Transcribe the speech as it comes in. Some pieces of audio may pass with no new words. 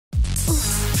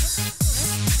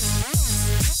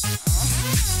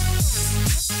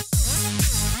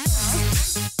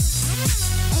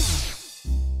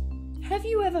Have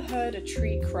you ever heard a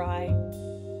tree cry?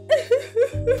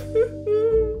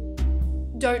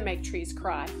 Don't make trees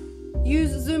cry.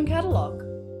 Use Zoom Catalog.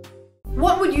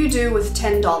 What would you do with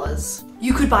 $10?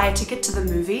 You could buy a ticket to the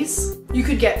movies. You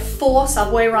could get 4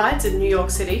 subway rides in New York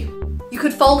City. You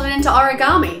could fold it into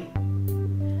origami.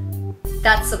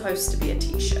 That's supposed to be a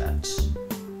t-shirt.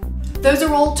 Those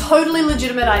are all totally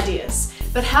legitimate ideas,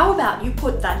 but how about you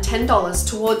put that $10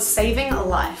 towards saving a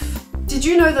life? Did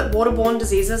you know that waterborne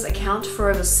diseases account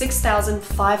for over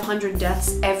 6,500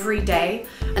 deaths every day,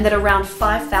 and that around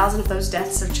 5,000 of those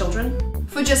deaths are children?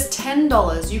 For just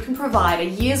 $10, you can provide a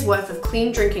year's worth of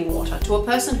clean drinking water to a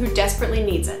person who desperately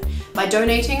needs it by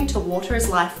donating to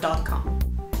WATERisLIFE.com.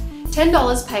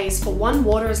 $10 pays for one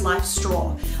WATERisLIFE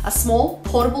straw, a small,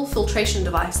 portable filtration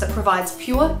device that provides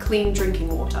pure, clean drinking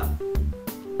water.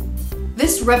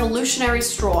 This revolutionary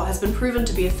straw has been proven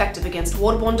to be effective against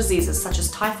waterborne diseases such as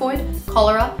typhoid,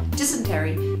 cholera,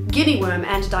 dysentery, guinea worm,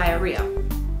 and diarrhea.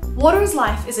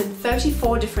 WATERisLIFE is in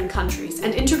 34 different countries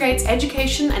and integrates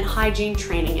education and hygiene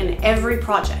training in every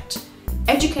project.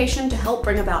 Education to help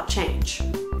bring about change.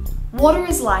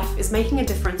 WATERisLIFE is making a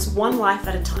difference one life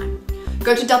at a time.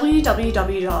 Go to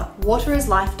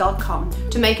www.WATERisLIFE.com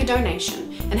to make a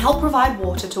donation and help provide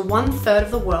water to 1/3 of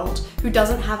the world who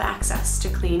doesn't have access to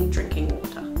clean drinking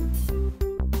water.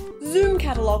 Zoom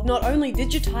Catalog not only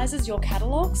digitizes your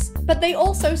catalogs, but they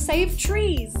also save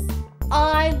trees.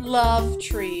 I love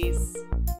trees.